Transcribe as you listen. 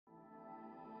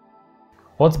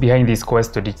What's behind this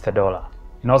quest to ditch the dollar?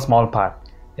 In no small part,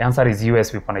 the answer is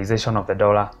US weaponization of the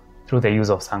dollar through the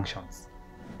use of sanctions.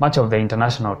 Much of the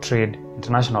international trade,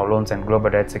 international loans and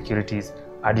global debt securities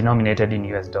are denominated in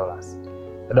US dollars.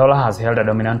 The dollar has held a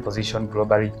dominant position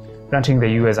globally, granting the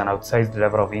US an outsized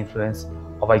level of influence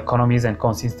over economies and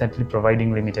consistently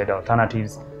providing limited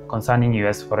alternatives concerning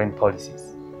US foreign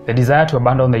policies. The desire to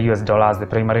abandon the US dollar as the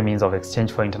primary means of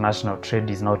exchange for international trade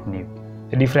is not new.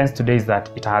 The difference today is that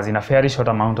it has, in a fairly short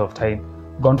amount of time,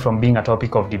 gone from being a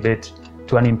topic of debate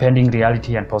to an impending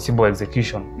reality, and possible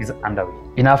execution is underway.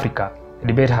 In Africa, the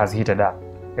debate has heated up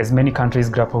as many countries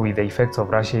grapple with the effects of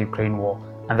Russia-Ukraine war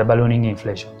and the ballooning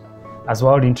inflation. As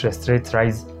world interest rates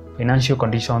rise, financial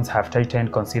conditions have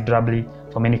tightened considerably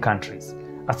for many countries.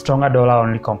 A stronger dollar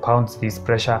only compounds this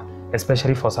pressure,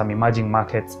 especially for some emerging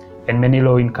markets and many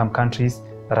low-income countries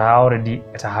that are already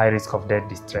at a high risk of debt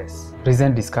distress.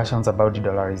 Recent discussions about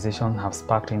de-dollarization have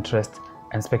sparked interest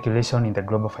and speculation in the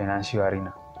global financial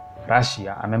arena.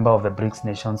 Russia, a member of the BRICS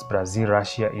nations Brazil,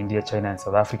 Russia, India, China and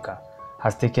South Africa,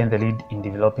 has taken the lead in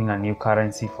developing a new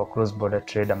currency for cross-border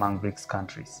trade among BRICS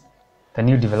countries. The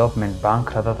new development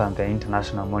bank, rather than the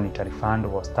International Monetary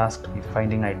Fund, was tasked with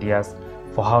finding ideas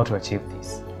for how to achieve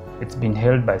this. It's been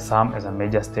hailed by some as a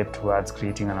major step towards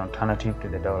creating an alternative to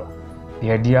the dollar. The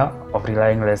idea of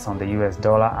relying less on the US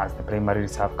dollar as the primary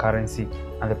reserve currency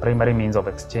and the primary means of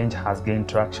exchange has gained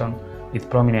traction, with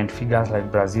prominent figures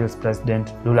like Brazil's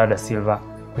President Lula da Silva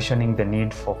questioning the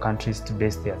need for countries to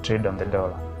base their trade on the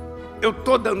dollar. Eu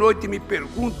toda noite me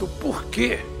pergunto por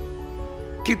que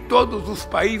todos os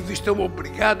países estão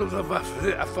obrigados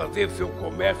a fazer seu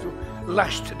comércio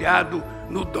lastreado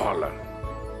no dólar.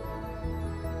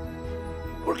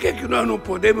 Por que nós não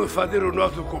podemos fazer o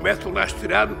nosso comércio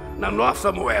lastreado na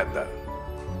nossa moeda?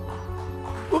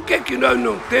 Por que nós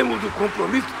não temos o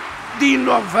compromisso de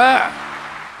inovar?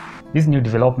 These new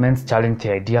developments challenge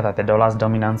the idea that the dollar's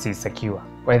dominance is secure.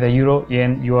 While the euro,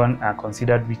 yen, yuan are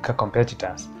considered weaker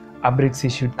competitors, a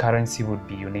BRICS-issued currency would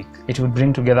be unique. It would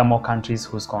bring together more countries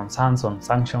whose concerns on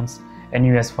sanctions and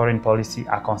US foreign policy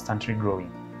are constantly growing.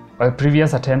 While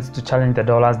previous attempts to challenge the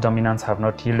dollar's dominance have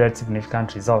not yielded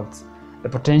significant results, the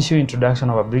potential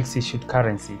introduction of a BRICS-issued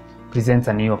currency presents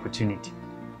a new opportunity.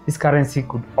 This currency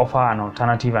could offer an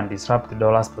alternative and disrupt the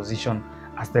dollar's position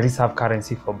as the reserve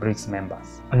currency for BRICS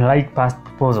members. Unlike past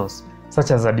proposals, such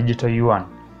as a digital yuan,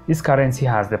 this currency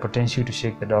has the potential to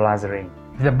shake the dollar's reign.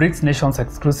 If the BRICS nations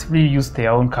exclusively use their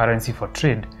own currency for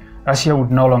trade, Russia would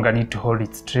no longer need to hold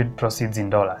its trade proceeds in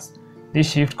dollars.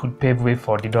 This shift could pave way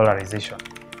for de-dollarization.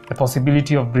 The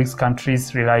possibility of BRICS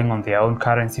countries relying on their own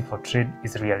currency for trade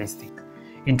is realistic.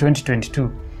 In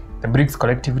 2022, the BRICS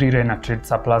collectively ran a trade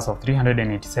surplus of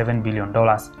 $387 billion,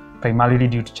 primarily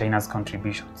due to China's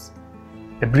contributions.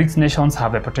 The BRICS nations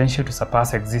have the potential to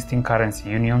surpass existing currency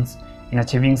unions in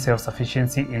achieving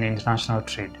self-sufficiency in international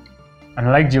trade.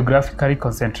 Unlike geographically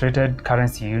concentrated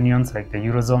currency unions like the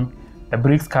Eurozone, the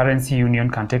BRICS currency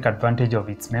union can take advantage of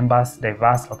its members'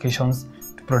 diverse locations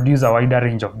to produce a wider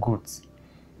range of goods.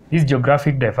 This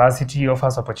geographic diversity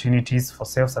offers opportunities for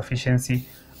self-sufficiency,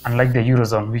 unlike the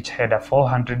Eurozone, which had a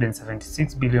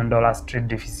 $476 billion trade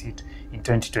deficit in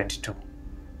 2022.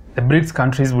 The BRICS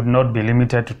countries would not be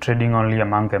limited to trading only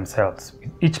among themselves.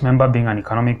 With each member being an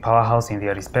economic powerhouse in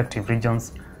their respective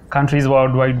regions, countries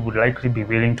worldwide would likely be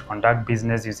willing to conduct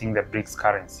business using the BRICS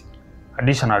currency.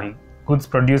 Additionally, goods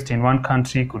produced in one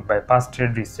country could bypass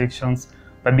trade restrictions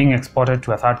by being exported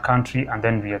to a third country and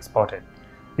then re-exported.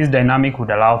 This dynamic would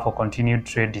allow for continued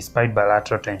trade despite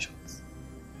bilateral tensions.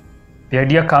 The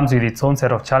idea comes with its own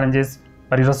set of challenges,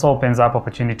 but it also opens up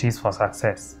opportunities for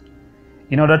success.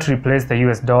 In order to replace the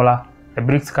US dollar, the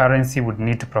BRICS currency would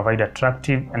need to provide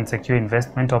attractive and secure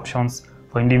investment options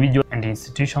for individuals and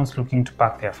institutions looking to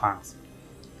park their funds.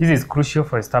 This is crucial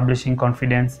for establishing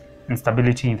confidence and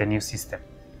stability in the new system.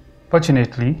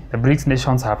 Fortunately, the BRICS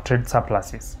nations have trade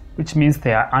surpluses, which means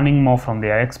they are earning more from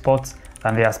their exports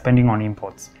than they are spending on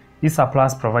imports. This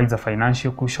surplus provides a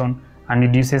financial cushion and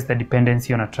reduces the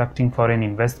dependency on attracting foreign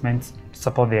investments to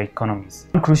support their economies.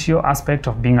 One crucial aspect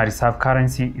of being a reserve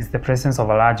currency is the presence of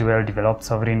a large, well-developed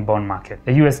sovereign bond market.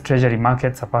 The US Treasury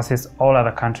market surpasses all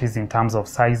other countries in terms of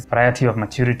size, variety of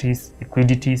maturities,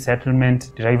 liquidity,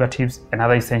 settlement, derivatives, and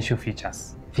other essential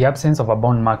features. The absence of a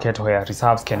bond market where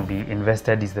reserves can be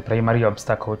invested is the primary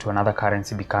obstacle to another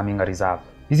currency becoming a reserve.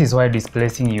 This is why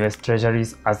displacing US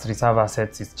Treasuries as reserve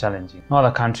assets is challenging. No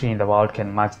other country in the world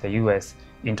can match the US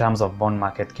in terms of bond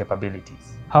market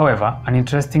capabilities. However, an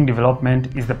interesting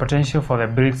development is the potential for the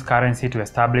BRICS currency to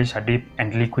establish a deep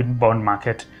and liquid bond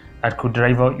market that could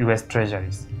rival US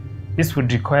Treasuries. This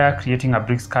would require creating a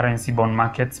BRICS currency bond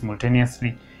market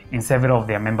simultaneously in several of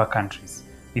their member countries,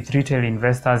 with retail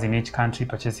investors in each country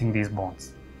purchasing these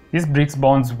bonds. These BRICS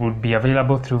bonds would be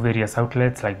available through various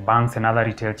outlets like banks and other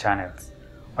retail channels.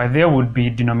 While they would be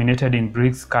denominated in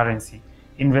BRICS currency,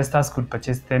 investors could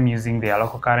purchase them using their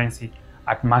local currency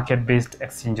at market-based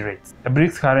exchange rates. The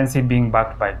BRICS currency, being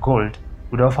backed by gold,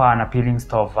 would offer an appealing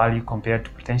store of value compared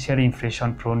to potentially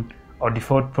inflation-prone or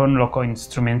default-prone local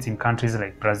instruments in countries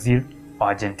like Brazil or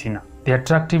Argentina. The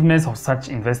attractiveness of such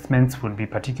investments would be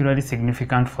particularly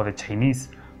significant for the Chinese,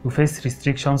 who face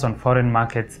restrictions on foreign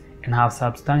markets and have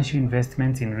substantial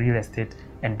investments in real estate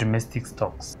and domestic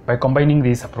stocks. By combining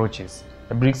these approaches,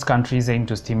 the BRICS countries aim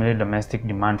to stimulate domestic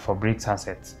demand for BRICS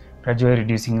assets, gradually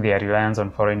reducing their reliance on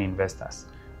foreign investors.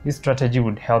 This strategy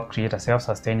would help create a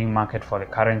self-sustaining market for the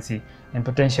currency and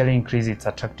potentially increase its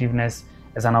attractiveness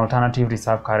as an alternative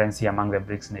reserve currency among the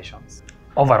BRICS nations.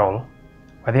 Overall,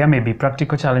 while there may be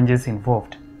practical challenges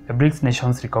involved, the BRICS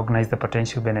nations recognize the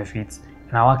potential benefits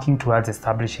and are working towards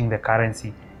establishing the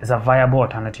currency as a viable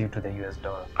alternative to the US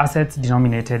dollar. Assets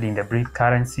denominated in the BRICS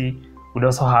currency would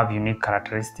also have unique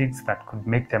characteristics that could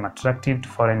make them attractive to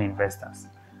foreign investors.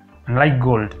 Unlike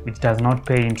gold, which does not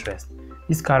pay interest,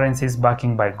 these currencies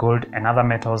backing by gold and other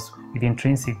metals with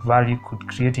intrinsic value could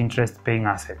create interest-paying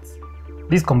assets.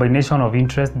 This combination of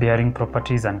interest-bearing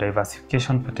properties and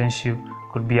diversification potential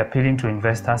could be appealing to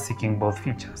investors seeking both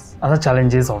features. Other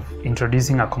challenges of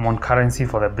introducing a common currency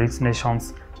for the BRICS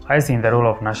nations lies in the role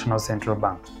of national central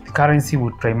banks. The currency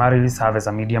would primarily serve as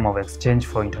a medium of exchange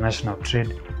for international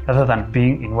trade rather than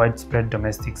being in widespread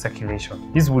domestic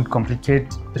circulation. This would complicate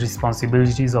the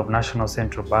responsibilities of national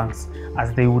central banks,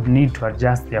 as they would need to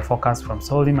adjust their focus from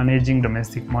solely managing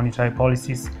domestic monetary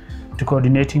policies to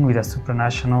coordinating with a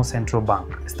supranational central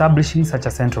bank. Establishing such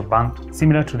a central bank,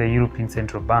 similar to the European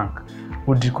Central Bank,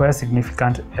 would require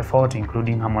significant effort,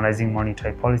 including harmonizing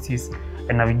monetary policies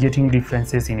and navigating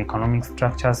differences in economic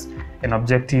structures and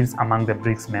objectives among the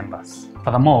BRICS members.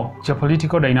 Furthermore,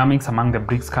 geopolitical dynamics among the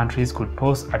BRICS countries could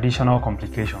pose additional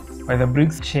complications. While the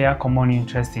BRICS share common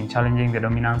interest in challenging the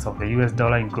dominance of the US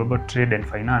dollar in global trade and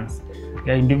finance,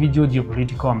 their individual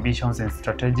geopolitical ambitions and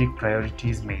strategic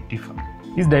priorities may differ.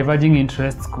 These diverging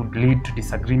interests could lead to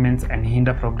disagreements and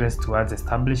hinder progress towards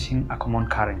establishing a common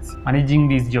currency. Managing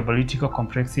these geopolitical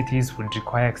complexities would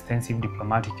require extensive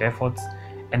diplomatic efforts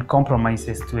and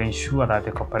compromises to ensure that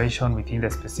the cooperation within the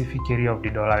specific area of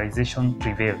de-dollarization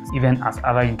prevails, even as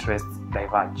other interests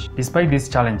diverge. Despite these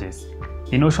challenges,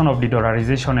 the notion of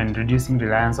de-dollarization and reducing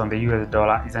reliance on the US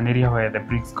dollar is an area where the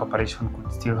BRICS cooperation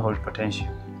could still hold potential.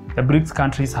 The BRICS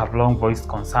countries have long voiced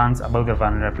concerns about the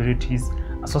vulnerabilities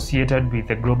associated with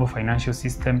the global financial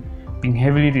system being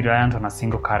heavily reliant on a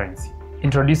single currency.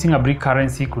 Introducing a BRIC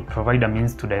currency could provide a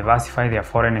means to diversify their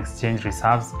foreign exchange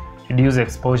reserves, reduce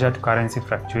exposure to currency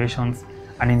fluctuations,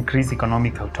 and increase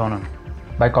economic autonomy.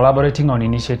 By collaborating on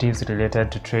initiatives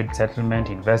related to trade settlement,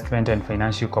 investment, and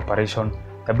financial cooperation,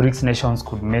 the BRICS nations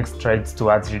could make strides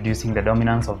towards reducing the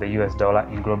dominance of the US dollar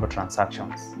in global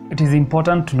transactions. It is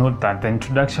important to note that the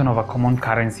introduction of a common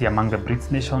currency among the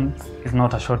BRICS nations is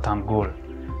not a short-term goal.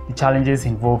 The challenges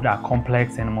involved are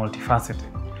complex and multifaceted,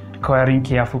 requiring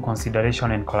careful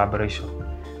consideration and collaboration.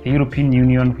 The European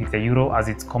Union, with the euro as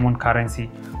its common currency,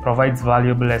 provides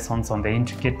valuable lessons on the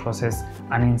intricate process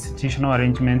and institutional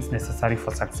arrangements necessary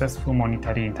for successful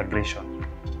monetary integration.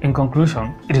 In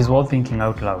conclusion, it is worth thinking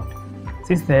out loud.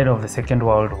 Since the end of the Second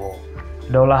World War,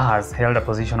 the dollar has held a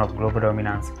position of global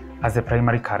dominance as the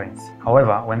primary currency.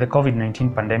 However, when the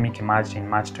COVID-19 pandemic emerged in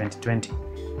March 2020,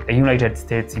 the United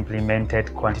States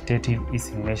implemented quantitative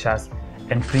easing measures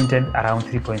and printed around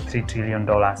 $3.3 trillion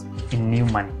in new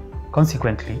money.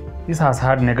 Consequently, this has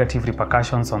had negative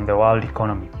repercussions on the world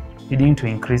economy, leading to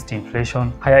increased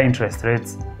inflation, higher interest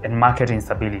rates, and market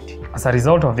instability. As a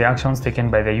result of the actions taken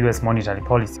by the US monetary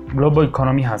policy, the global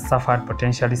economy has suffered,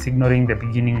 potentially signaling the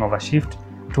beginning of a shift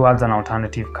towards an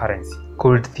alternative currency.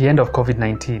 Could the end of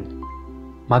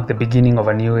COVID-19 mark the beginning of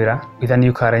a new era with a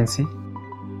new currency?